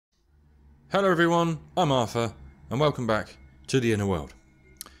Hello everyone, I'm Arthur, and welcome back to the Inner World.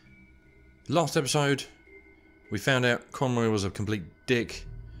 Last episode, we found out Conroy was a complete dick,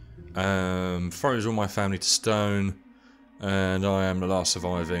 froze all my family to stone, and I am the last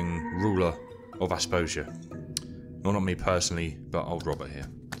surviving ruler of Asposia. Well, not me personally, but old Robert here.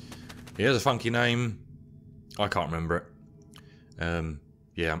 He has a funky name, I can't remember it.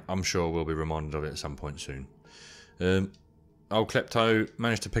 Yeah, I'm sure we'll be reminded of it at some point soon. Old Klepto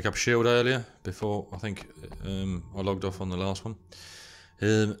managed to pick up a shield earlier, before I think I logged off on the last one.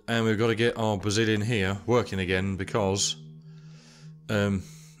 And we've got to get our Brazilian here working again because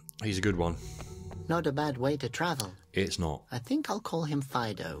he's a good one. Not a bad way to travel. It's not. I think I'll call him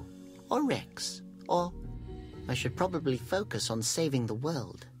Fido. Or Rex. Or I should probably focus on saving the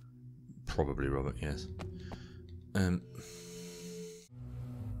world. Probably, Robert, yes.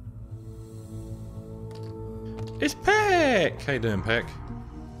 It's Peck! How you doing, Peck?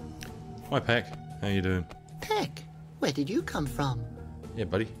 Hi, Peck. How you doing? Peck, where did you come from? Yeah,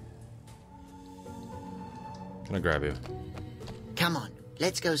 buddy. Can I grab you? Come on,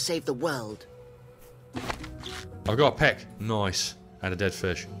 let's go save the world. I've got a Peck. Nice. And a dead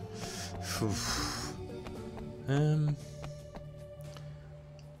fish. Hello.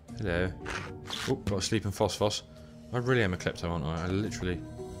 Oh, got a sleeping phosphos. I really am a klepto, aren't I? I literally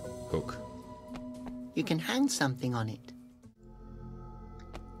hook. You can hang something on it.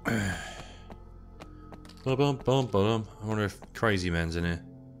 I wonder if Crazy Man's in here.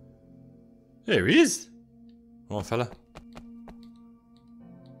 Here he is! Alright, fella.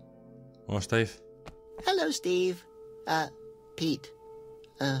 Alright, Steve. Hello, Steve. Pete.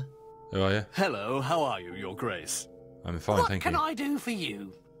 Who are you? Hello, how are you, Your Grace? I'm fine, What thank can you. I do for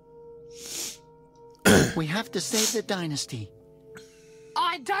you? We have to save the dynasty.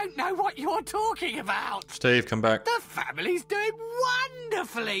 I don't know what you're talking about. Steve, come back. The family's doing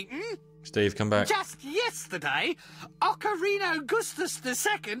wonderfully. Steve, come back. Just yesterday, Ocarino Gustus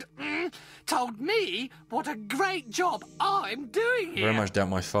II told me what a great job I'm doing here. Very much doubt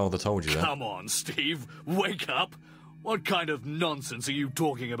my father told you that. Come on, Steve, wake up. What kind of nonsense are you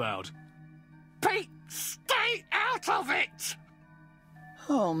talking about? Pete, stay out of it!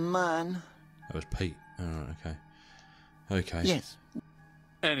 Oh, man. That was Pete. Alright, okay. Okay. Yes.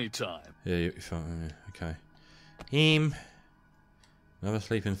 Anytime. Yeah, you're fine. Okay. Another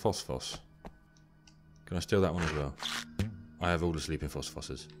sleeping phosphos. Can I steal that one as well? I have all the sleeping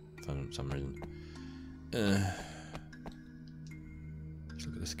phosphoses for some reason. Let's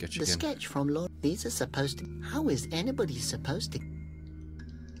look at the sketch The again. sketch from Lord. These are supposed to. How is anybody supposed to?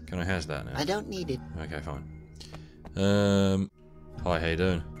 Can I has that now? I don't need it. Okay, fine. Hi, how you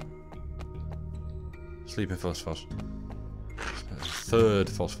doing? Sleeping phosphos. Third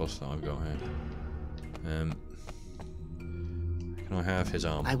phosphos that I've got here. Can I have his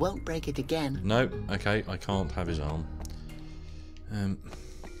arm? I won't break it again. No, okay, I can't have his arm. I'm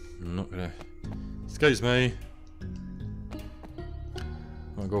not gonna. Excuse me.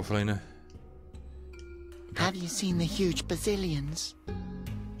 Right, Gorfalina. Have you seen the huge bazillions?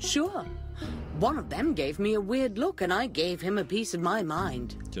 Sure. One of them gave me a weird look and I gave him a piece of my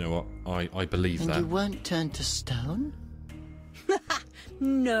mind. Do you know what? I believe And that. you weren't turned to stone?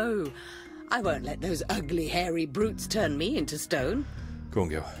 No, I won't let those ugly hairy brutes turn me into stone. Go on,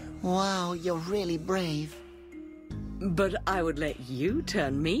 girl. Wow, you're really brave. But I would let you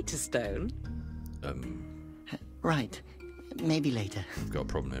turn me to stone. Right. Maybe later. I've got a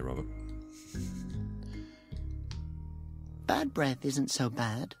problem here, Robert. Bad breath isn't so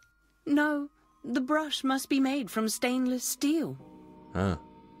bad. No, the brush must be made from stainless steel. Ah.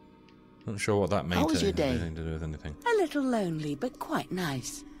 Not sure what that means. How was your day? Anything to do with anything. A little lonely, but quite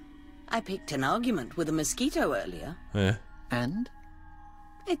nice. I picked an argument with a mosquito earlier. Yeah. And?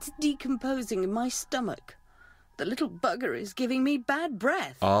 It's decomposing in my stomach. The little bugger is giving me bad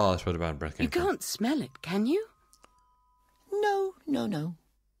breath. Ah, that's where the bad breath came You from. can't smell it, can you? No.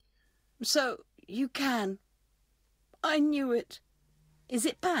 So, you can. I knew it. Is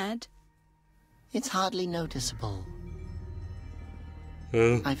it bad? It's hardly noticeable.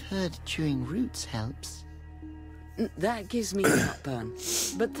 I've heard chewing roots helps. That gives me heartburn.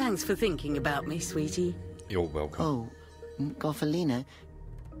 But thanks for thinking about me, sweetie. You're welcome. Oh, Gorfalina,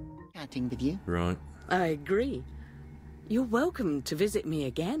 chatting with you. Right. I agree. You're welcome to visit me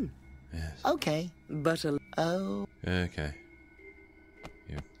again. Yes. Okay. But Oh, Okay.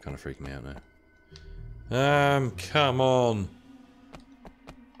 You're kind of freaking me out now. Come on.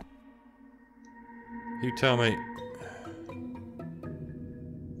 You tell me.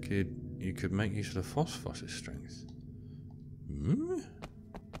 You could make use of the phosphorus strength.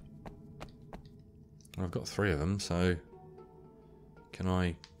 I've got 3 of them, so Can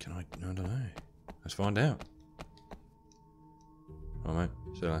I, I don't know. Let's find out. Alright,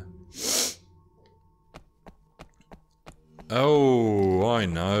 mate. See you later. Oh, I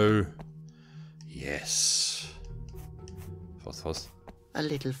know. Yes. Phos. A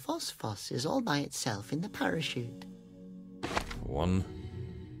little phosphos is all by itself in the parachute. 1.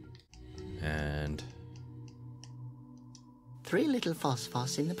 And 3 little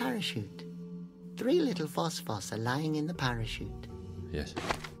phosphos in the parachute. 3 little phosphos are lying in the parachute. yes.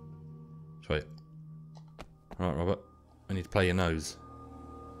 Sweet. Right, Robert. I need to play your nose.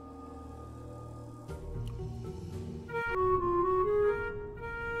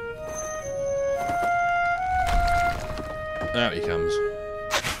 Out he comes.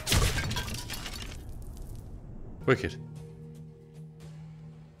 Wicked.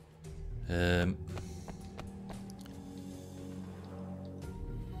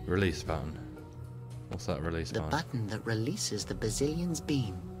 Release button. What's that release The button? button that releases the Basilion's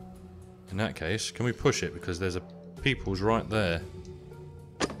beam. In that case, can we push it because there's a people's right there?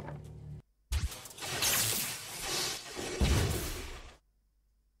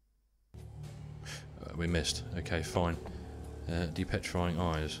 We missed. Okay, fine. Depetrifying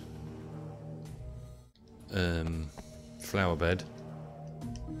eyes. Flower bed.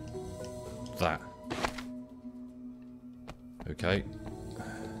 That. Okay.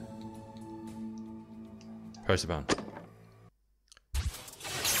 Press the button.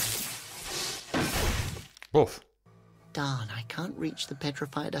 Woof. Darn, I can't reach the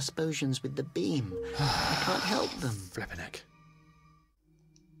petrified Asposians with the beam. I can't help them. Flippin' heck.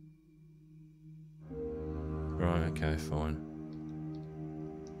 Right, okay, fine.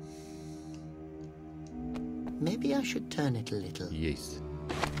 Maybe I should turn it a little. Yes.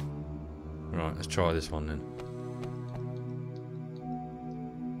 Right, let's try this one then.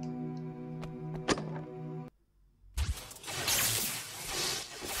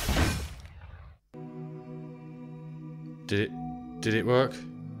 Did it work?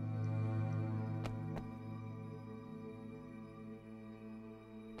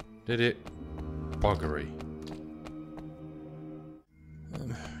 Did it? Buggery.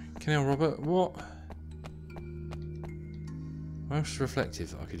 Can I, Robert? What? What else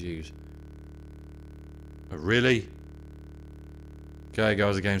reflective I could use? Oh, really? Okay,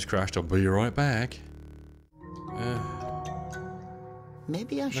 guys, the game's crashed. I'll be right back.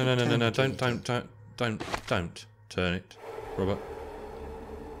 Maybe I should No, turn it a don't turn it, Robert.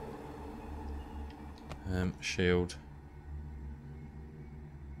 Shield.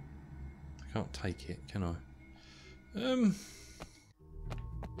 I can't take it, can I?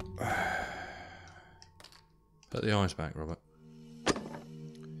 Put the eyes back, Robert.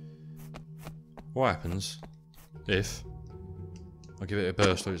 What happens if I give it a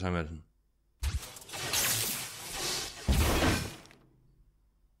burst of its own medicine?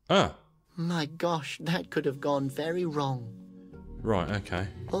 Ah! My gosh, that could have gone very wrong. Right, okay.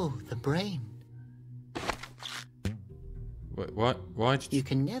 Oh, the brain. What? Why did You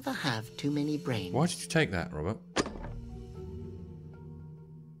can never have too many brains. Why did you take that, Robert?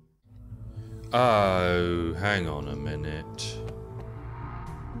 Oh, hang on a minute.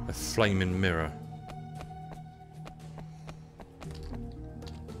 A flaming mirror.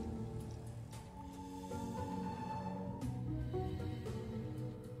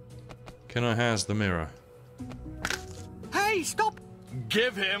 Can I has the mirror? Hey, stop!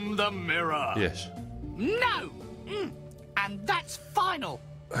 Give him the mirror. Yes. No! And that's final.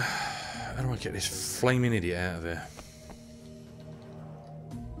 How do I get this flaming idiot out of here?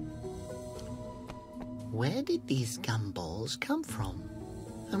 Where did these gumballs come from?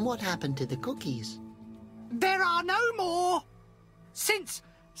 And what happened to the cookies? There are no more. Since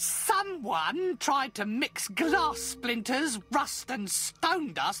someone tried to mix glass splinters, rust and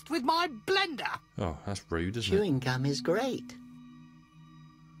stone dust with my blender. Oh, that's rude, isn't it? Chewing gum is great.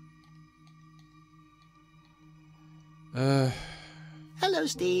 Hello,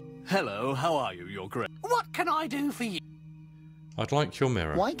 Steve. Hello, how are you, Your Grace? What can I do for you? I'd like your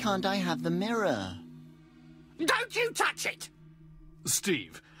mirror. Why can't I have the mirror? Don't you touch it!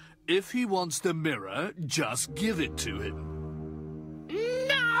 Steve, if he wants the mirror, just give it to him.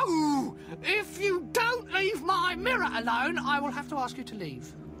 No! If you don't leave my mirror alone, I will have to ask you to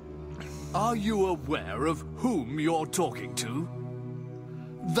leave. Are you aware of whom you're talking to?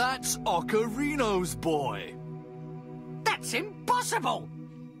 That's Ocarino's boy. That's impossible!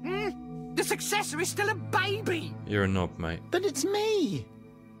 The successor is still a baby! You're a knob, mate. But it's me.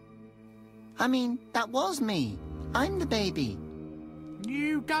 I mean, that was me. I'm the baby.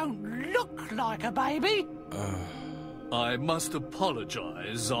 You don't look like a baby. I must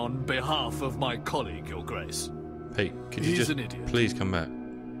apologize on behalf of my colleague, Your Grace. Pete, could you He's just an idiot. please come back?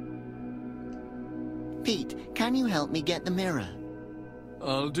 Pete, can you help me get the mirror?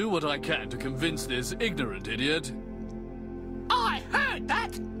 I'll do what I can to convince this ignorant idiot. I heard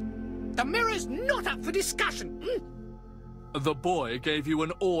that! The mirror's not up for discussion. The boy gave you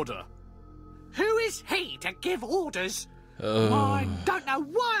an order. Who is he to give orders? I don't know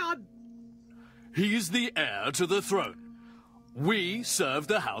why I'm... He's the heir to the throne. We serve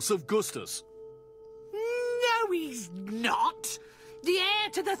the House of Gustus. No, he's not. The heir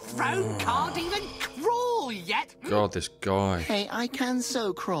to the throne can't even crawl yet. God, this guy. Hey, I can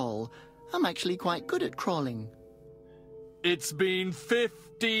so crawl. I'm actually quite good at crawling. It's been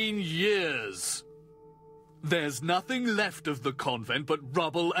 15 years. There's nothing left of the convent but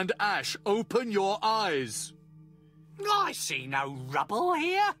rubble and ash. Open your eyes. I see no rubble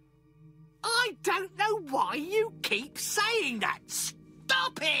here. I don't know why you keep saying that.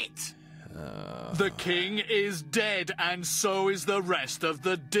 Stop it! The king is dead, and so is the rest of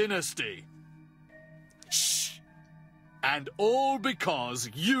the dynasty. Shh! And all because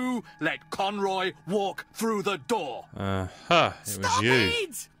you let Conroy walk through the door. It was Stop you.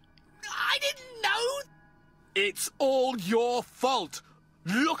 it! I didn't know. It's all your fault.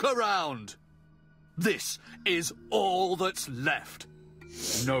 Look around. This is all that's left.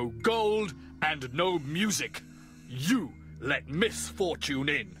 No gold and no music. You let misfortune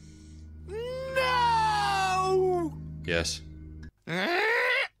in. No! Yes.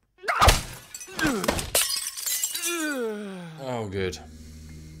 Oh, good.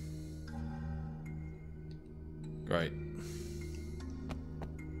 Great.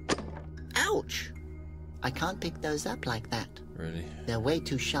 Ouch! I can't pick those up like that. Really. They're way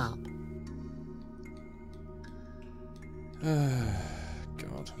too sharp.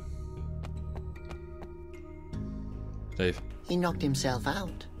 God. Steve. He knocked himself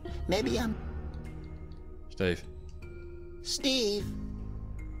out. Maybe I'm... Steve. Steve!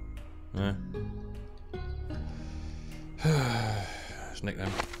 No. Let's nick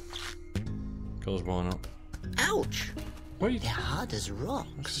them. Cause why not? Ouch! What are you... They're hard as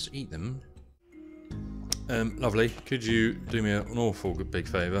rocks. Just eat them. Lovely. Could you do me an awful big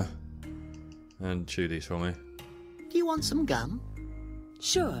favour and chew these for me? Do you want some gum?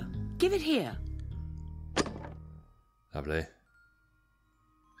 Sure. Give it here. Lovely. It's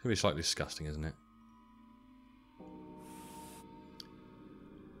gonna be slightly disgusting, isn't it?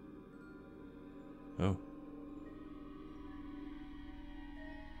 Oh.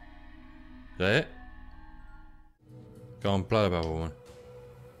 Is that it? Go on, blow the bubble one.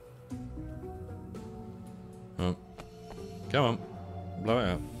 Oh. Come on. Blow it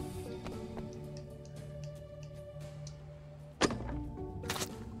out.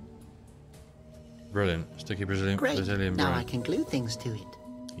 Brilliant. Sticky Brazilian Great. Brazilian Now bread. I can glue things to it.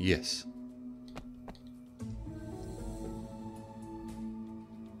 Yes.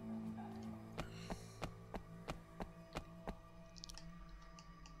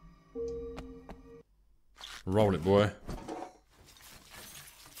 Roll it, boy.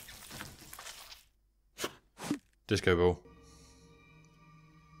 Disco ball.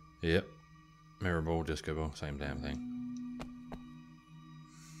 Yep. Mirror ball, disco ball, same damn thing.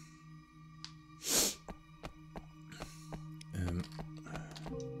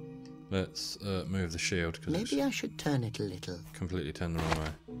 Let's move the shield because it's Maybe I should turn it a little. completely turned the wrong way.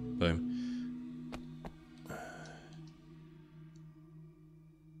 Boom.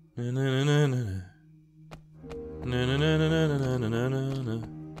 Na na na na na. Na na na na na na na na na.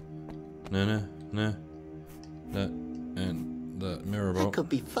 Na na na. That and the mirror ball. That could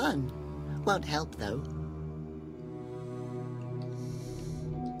be fun. Won't help, though.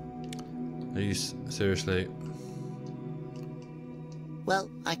 Are you seriously?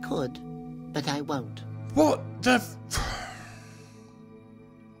 Well, I could, but I won't. What the?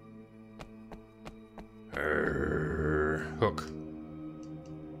 Hook.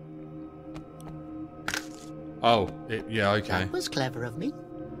 Oh, yeah, okay. That was clever of me.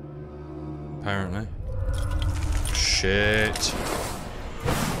 Apparently. Shit.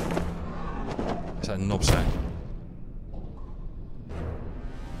 Is that a knobsack?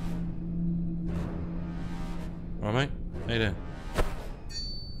 Alright, mate. How you doing?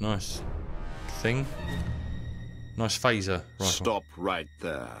 Nice thing. Nice phaser rifle. Stop right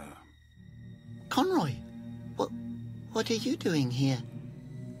there. Conroy, what are you doing here?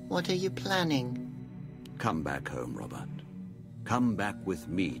 What are you planning? Come back home, Robert. Come back with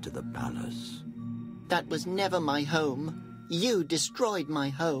me to the palace. That was never my home. You destroyed my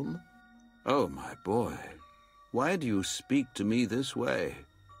home. Oh, my boy. Why do you speak to me this way?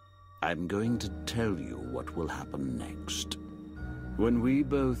 I'm going to tell you what will happen next. When we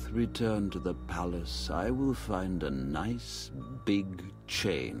both return to the palace, I will find a nice, big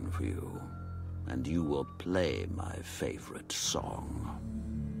chain for you, and you will play my favorite song.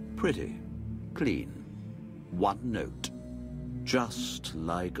 Pretty, clean, one note, just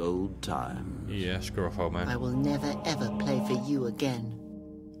like old times. Yeah, screw off, old man. I will never ever play for you again.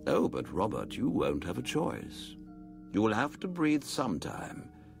 Oh, but Robert, you won't have a choice. You will have to breathe sometime,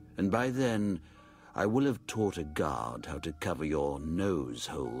 and by then I will have taught a guard how to cover your nose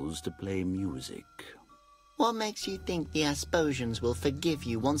holes to play music. What makes you think the Asposians will forgive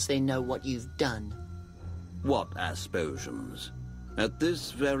you once they know what you've done? What Asposians? At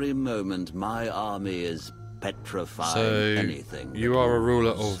this very moment, my army is petrified So, anything. you that are a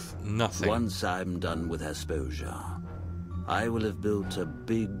ruler moves. of nothing. Once I'm done with Asposia, I will have built a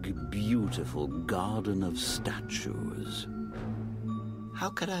big, beautiful garden of statues. How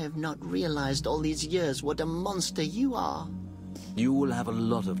could I have not realized all these years what a monster you are? You will have a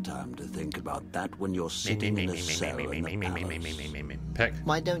lot of time to think about that when you're sitting in a cell in the palace. Peck.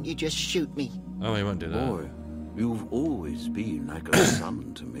 Why don't you just shoot me? Oh, he won't do that. Boy, you've always been like a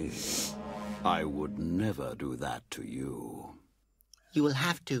son to me. I would never do that to you. You will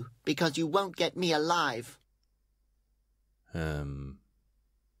have to, because you won't get me alive. I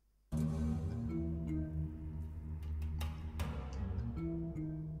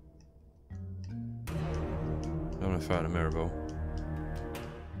want to fire the mirror ball.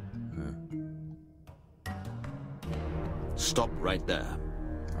 Stop right there.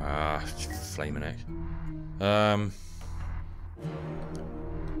 Ah, flaming egg.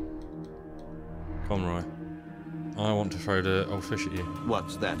 Conroy, I want to throw the old fish at you.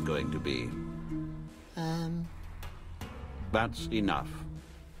 What's that going to be? That's enough.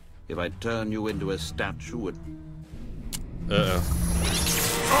 If I turn you into a statue, it...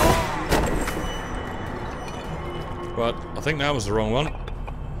 But I think that was the wrong one.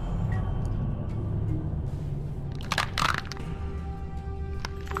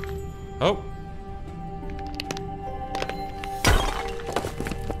 Oh.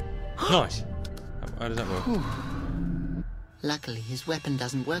 Nice. How does that work? Luckily, his weapon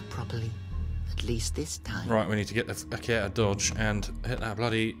doesn't work properly. At least this time. Right, we need to get the key out of dodge and hit that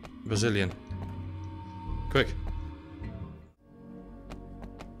bloody Brazilian. Quick.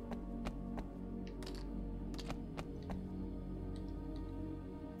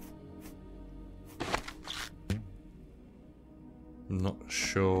 I'm not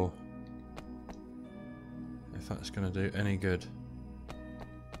sure if that's going to do any good.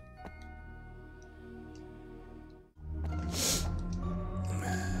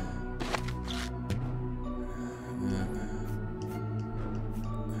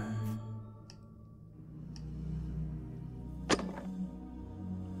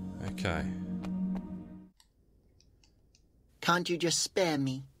 Okay. Can't you just spare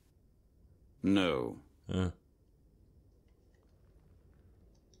me? No.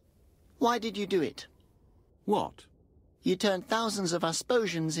 Why did you do it? What? You turned thousands of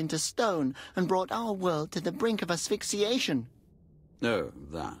Asposians into stone and brought our world to the brink of asphyxiation. Oh,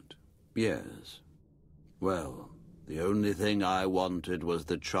 that. Yes. Well, the only thing I wanted was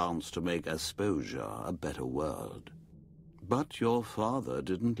the chance to make Asposia a better world. But your father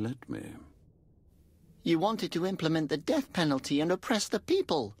didn't let me. You wanted to implement the death penalty and oppress the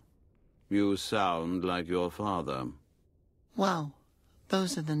people. You sound like your father. Wow,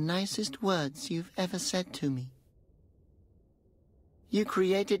 those are the nicest words you've ever said to me. You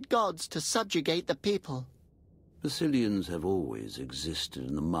created gods to subjugate the people. Basilians have always existed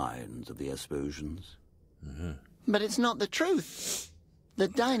in the minds of the Asposians. But it's not the truth. The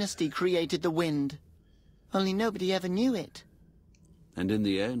dynasty created the wind. Only nobody ever knew it. And in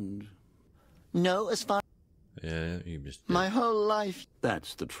the end... No, as far... Yeah, you just... My whole life...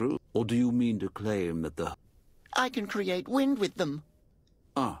 That's the truth. Or do you mean to claim that the... I can create wind with them.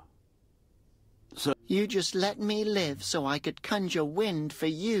 Ah. So... You just let me live so I could conjure wind for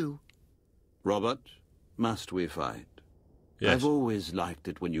you. Robert, must we fight? Yes. I've always liked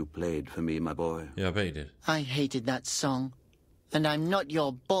it when you played for me, my boy. Yeah, I bet you did. I hated that song. And I'm not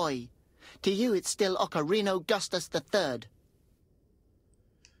your boy. To you, it's still Ocarina Gustus III.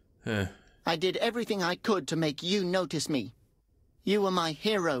 I did everything I could to make you notice me. You were my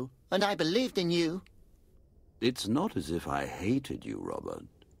hero, and I believed in you. It's not as if I hated you, Robert.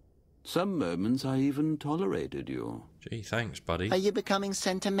 Some moments I even tolerated you. Gee, thanks, buddy. Are you becoming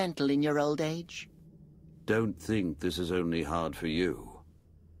sentimental in your old age? Don't think this is only hard for you.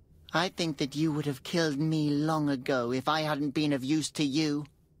 I think that you would have killed me long ago if I hadn't been of use to you.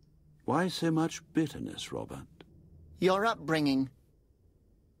 Why so much bitterness, Robert? Your upbringing.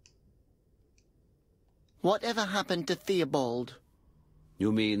 Whatever happened to Theobald?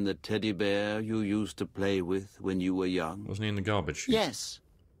 You mean the teddy bear you used to play with when you were young? Wasn't he in the garbage chute? Yes.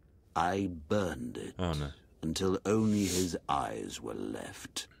 I burned it. Oh, no. Until only his eyes were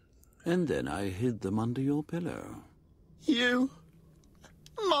left. And then I hid them under your pillow. You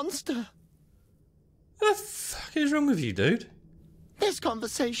monster. What the fuck is wrong with you, dude? This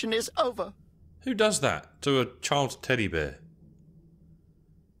conversation is over. Who does that to a child's teddy bear?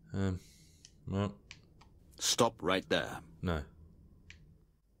 Well, Stop right there. no.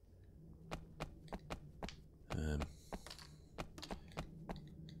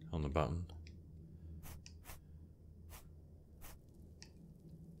 On the button.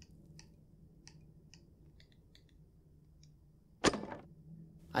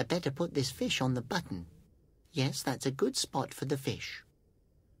 I better put this fish on the button. Yes, that's a good spot for the fish.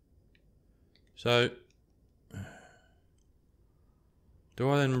 So, do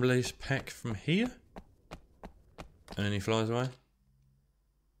I then release Peck from here? And then he flies away?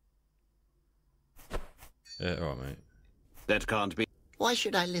 Yeah, alright, mate. That can't be. Why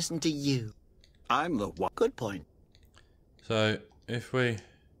should I listen to you? I'm the one. Good point. So, if we...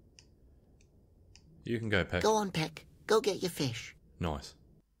 You can go, Peck. Go on, Peck. Go get your fish. Nice.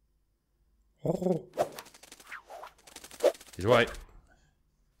 Oh. He's away.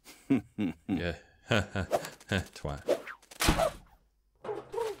 Yeah. Twat.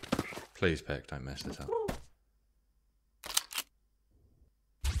 Please, Peck, don't mess this up.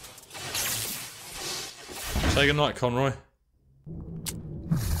 Say goodnight, Conroy.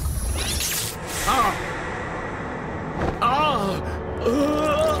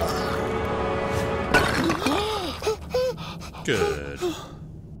 Good.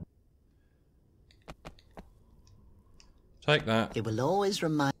 Take that. It will always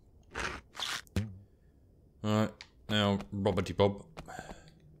remind... Alright, now Robberty Bob.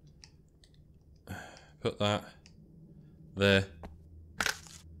 Put that there.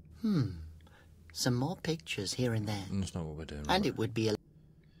 Some more pictures here and there. That's not what we're doing. And Robert. it would be a...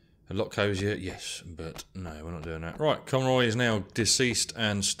 A lot cozier, yes, but no, we're not doing that. Right, Conroy is now deceased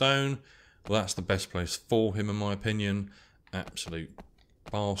and stone. Well, that's the best place for him, in my opinion. Absolute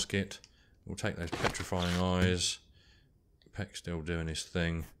basket. We'll take those petrifying eyes. Peck's still doing his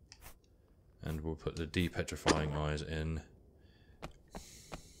thing. And we'll put the depetrifying eyes in.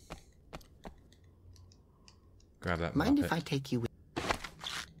 Grab that Mind Muppet. if I take you with...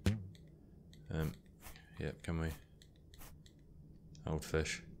 Yep, can we? Old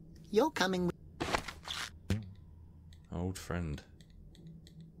fish. You're coming with... Old friend.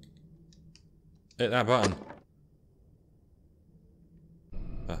 Hit that button.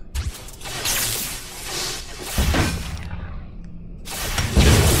 Ah.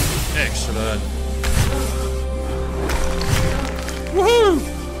 Excellent. Woohoo!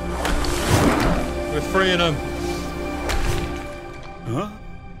 We're freeing them. Huh?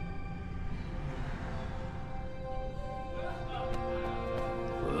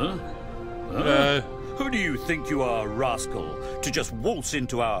 Hello. Who do you think you are, rascal, to just waltz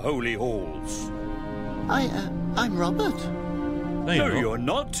into our holy halls? I'm Robert. No, No, you're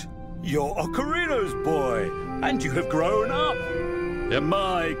not. You're Ocarino's boy, and you have grown up. Yep.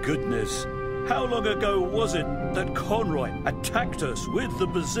 My goodness. How long ago was it that Conroy attacked us with the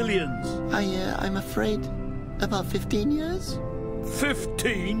Basilians? I'm afraid about 15 years?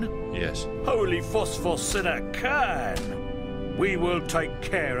 15? Yes. Holy phosphos in a can! We will take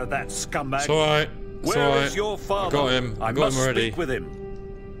care of that scumbag. It's alright. It's Where alright. is your father? I got him. I got must him already. speak with him.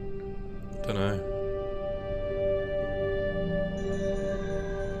 Don't know.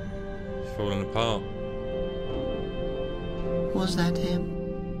 He's falling apart. Was that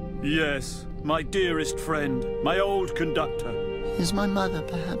him? Yes, my dearest friend, my old conductor. Is my mother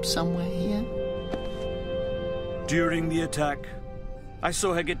perhaps somewhere here? During the attack, I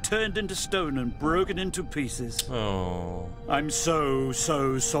saw her get turned into stone and broken into pieces. Oh. I'm so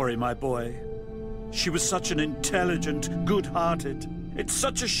sorry, my boy. She was such an intelligent, good-hearted. It's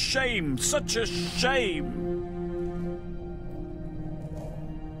such a shame, such a shame.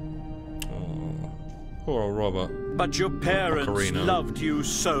 Oh. Poor old Robert. But your parents Ocarina. loved you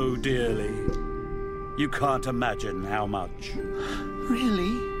so dearly. You can't imagine how much.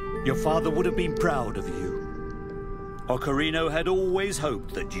 Really? Your father would have been proud of you. Ocarino had always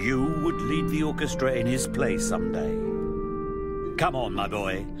hoped that you would lead the orchestra in his place someday. Come on, my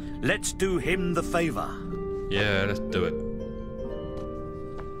boy. Let's do him the favor. Yeah, let's do it.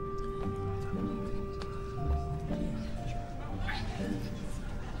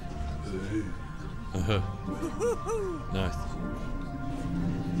 Nice.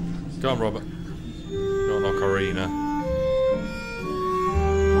 Go on, Robert. Go on, Ocarina.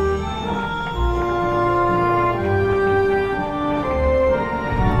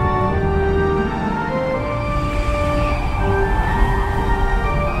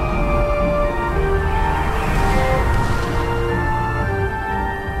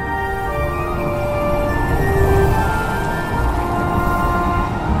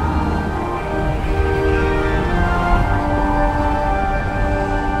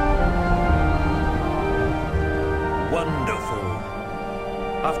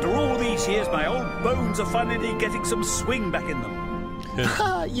 After all these years, my old bones are finally getting some swing back in them.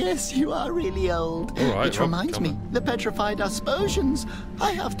 Ah, yes, you are really old. All right, Which Rob, reminds come me, on. the petrified Asposians. I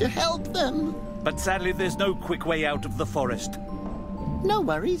have to help them. But sadly, there's no quick way out of the forest. No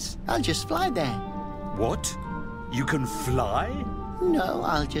worries. I'll just fly there. What? You can fly? No,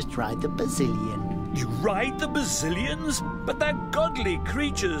 I'll just ride the Basilian. You ride the Basilians? But they're godly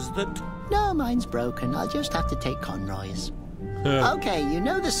creatures that... No, mine's broken. I'll just have to take Conroy's. Okay, you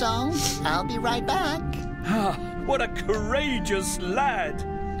know the song. I'll be right back. Ah, what a courageous lad!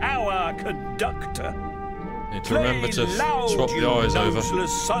 Our conductor. Need to remember to loud, swap the you eyes over.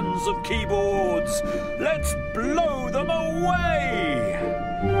 noseless sons of keyboards. Let's blow them away!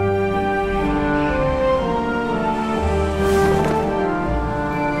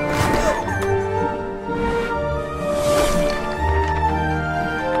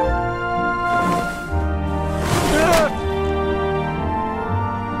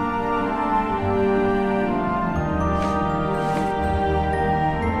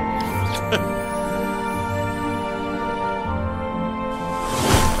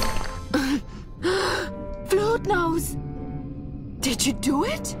 Flute Nose! Did you do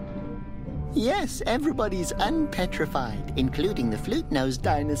it? Yes, everybody's unpetrified, including the Flute Nose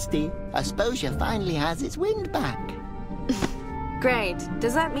dynasty. Asposia finally has its wind back. Great.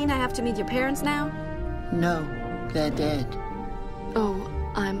 Does that mean I have to meet your parents now? No, they're dead. Oh,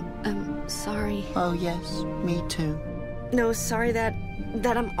 I'm sorry. Oh, yes, me too. No, sorry that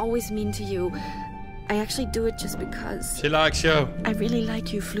I'm always mean to you. I actually do it just because She likes you. I really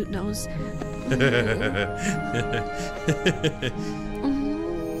like you, Flute Nose.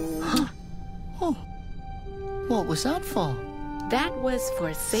 Oh, what was that for? that was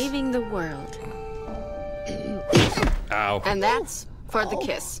for saving the world. Ow. And that's for the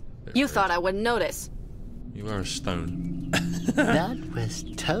kiss. You thought I wouldn't notice. You are a stone. That was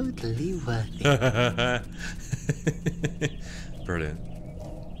totally worth it. Brilliant.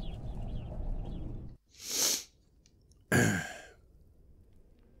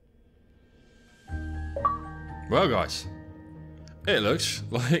 Well, guys, it looks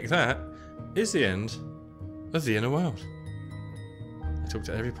like that is the end of the Inner World. I talked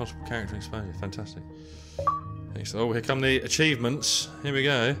to every possible character in Exposure. Fantastic. Thanks. Oh, here come the achievements. Here we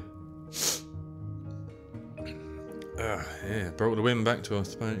go. Yeah, brought the wind back to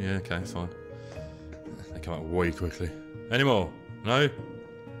us. Yeah, okay, fine. They come up way quickly. Any more? No?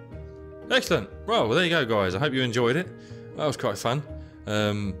 Excellent. Well, there you go, guys. I hope you enjoyed it. That was quite fun.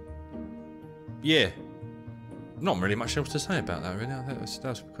 Yeah. Not really much else to say about that, really. I think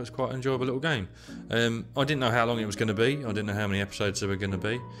that was quite an enjoyable little game. I didn't know how long it was going to be. I didn't know how many episodes there were going to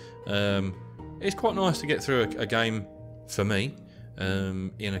be. It's quite nice to get through a game, for me,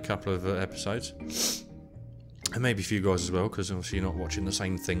 in a couple of episodes. And maybe for you guys as well, because obviously you're not watching the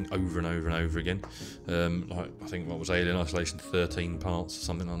same thing over and over and over again. Like, I think, what was Alien Isolation, 13 parts, or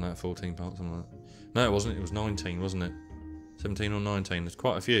something like that, 14 parts, something like that. No, it wasn't. It was 19, wasn't it? 17 or 19. There's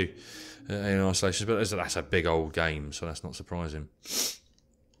quite a few Alien Isolations, but that's a big old game, so that's not surprising.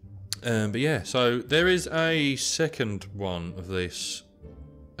 But yeah, so there is a second one of this,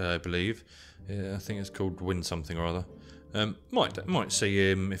 I believe. Yeah, I think it's called Win Something or Other. Might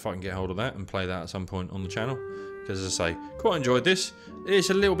see if I can get hold of that and play that at some point on the channel. Because as I say, quite enjoyed this. It's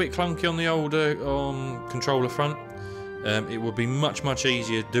a little bit clunky on the older controller front. It would be much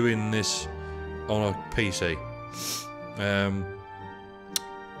easier doing this on a PC.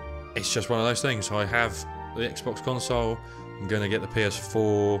 It's just one of those things. I have the Xbox console. I'm going to get the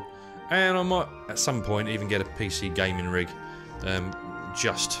PS4, and I might at some point even get a PC gaming rig,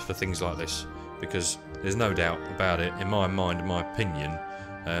 just for things like this. Because there's no doubt about it, in my mind, in my opinion,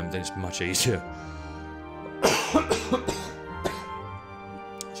 that it's much easier.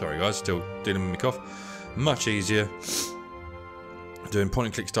 Sorry guys, still dealing with my cough. Much easier doing point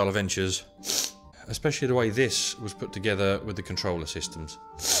and click style adventures, especially the way this was put together with the controller systems.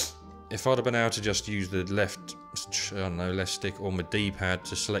 If I'd have been able to just use the left stick or my D-pad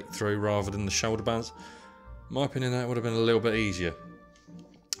to select through rather than the shoulder buttons, in my opinion that would have been a little bit easier.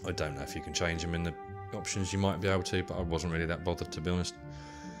 I don't know if you can change them in the options, you might be able to, but I wasn't really that bothered, to be honest.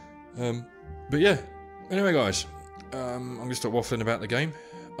 But yeah, anyway guys, I'm going to stop waffling about the game.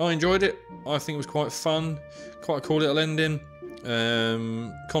 I enjoyed it. I think it was quite fun, quite a cool little ending.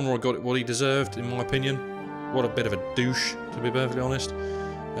 Conroy got what he deserved, in my opinion. What a bit of a douche, to be perfectly honest.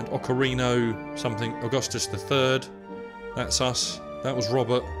 And Ocarino something, Augustus III, that's us. That was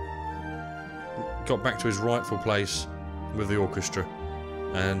Robert. Got back to his rightful place with the orchestra.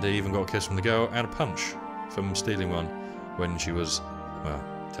 And he even got a kiss from the girl and a punch from stealing one when she was, well,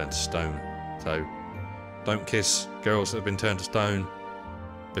 turned to stone. So, don't kiss girls that have been turned to stone.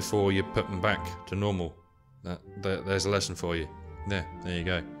 before you put them back to normal. There's a lesson for you. There you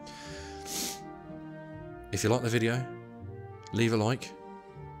go. If you like the video, leave a like.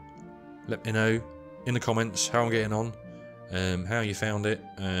 Let me know in the comments how I'm getting on, how you found it,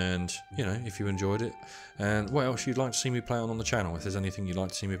 and if you enjoyed it, and what else you'd like to see me play on the channel. If there's anything you'd like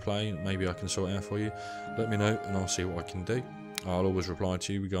to see me play, maybe I can sort it out for you. Let me know and I'll see what I can do. I'll always reply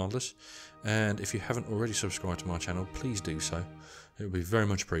to you regardless. And if you haven't already subscribed to my channel, please do so. It would be very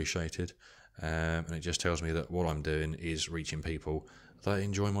much appreciated. And it just tells me that what I'm doing is reaching people that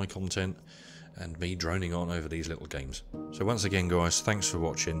enjoy my content and me droning on over these little games. So once again, guys, thanks for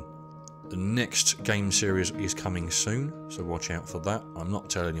watching. The next game series is coming soon, so watch out for that. I'm not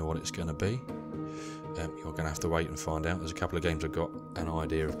telling you what it's going to be. You're going to have to wait and find out. There's a couple of games I've got an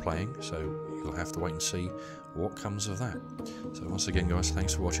idea of playing, so you'll have to wait and see what comes of that. So once again, guys,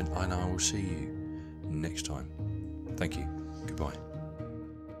 thanks for watching, and I will see you next time. Thank you. Goodbye.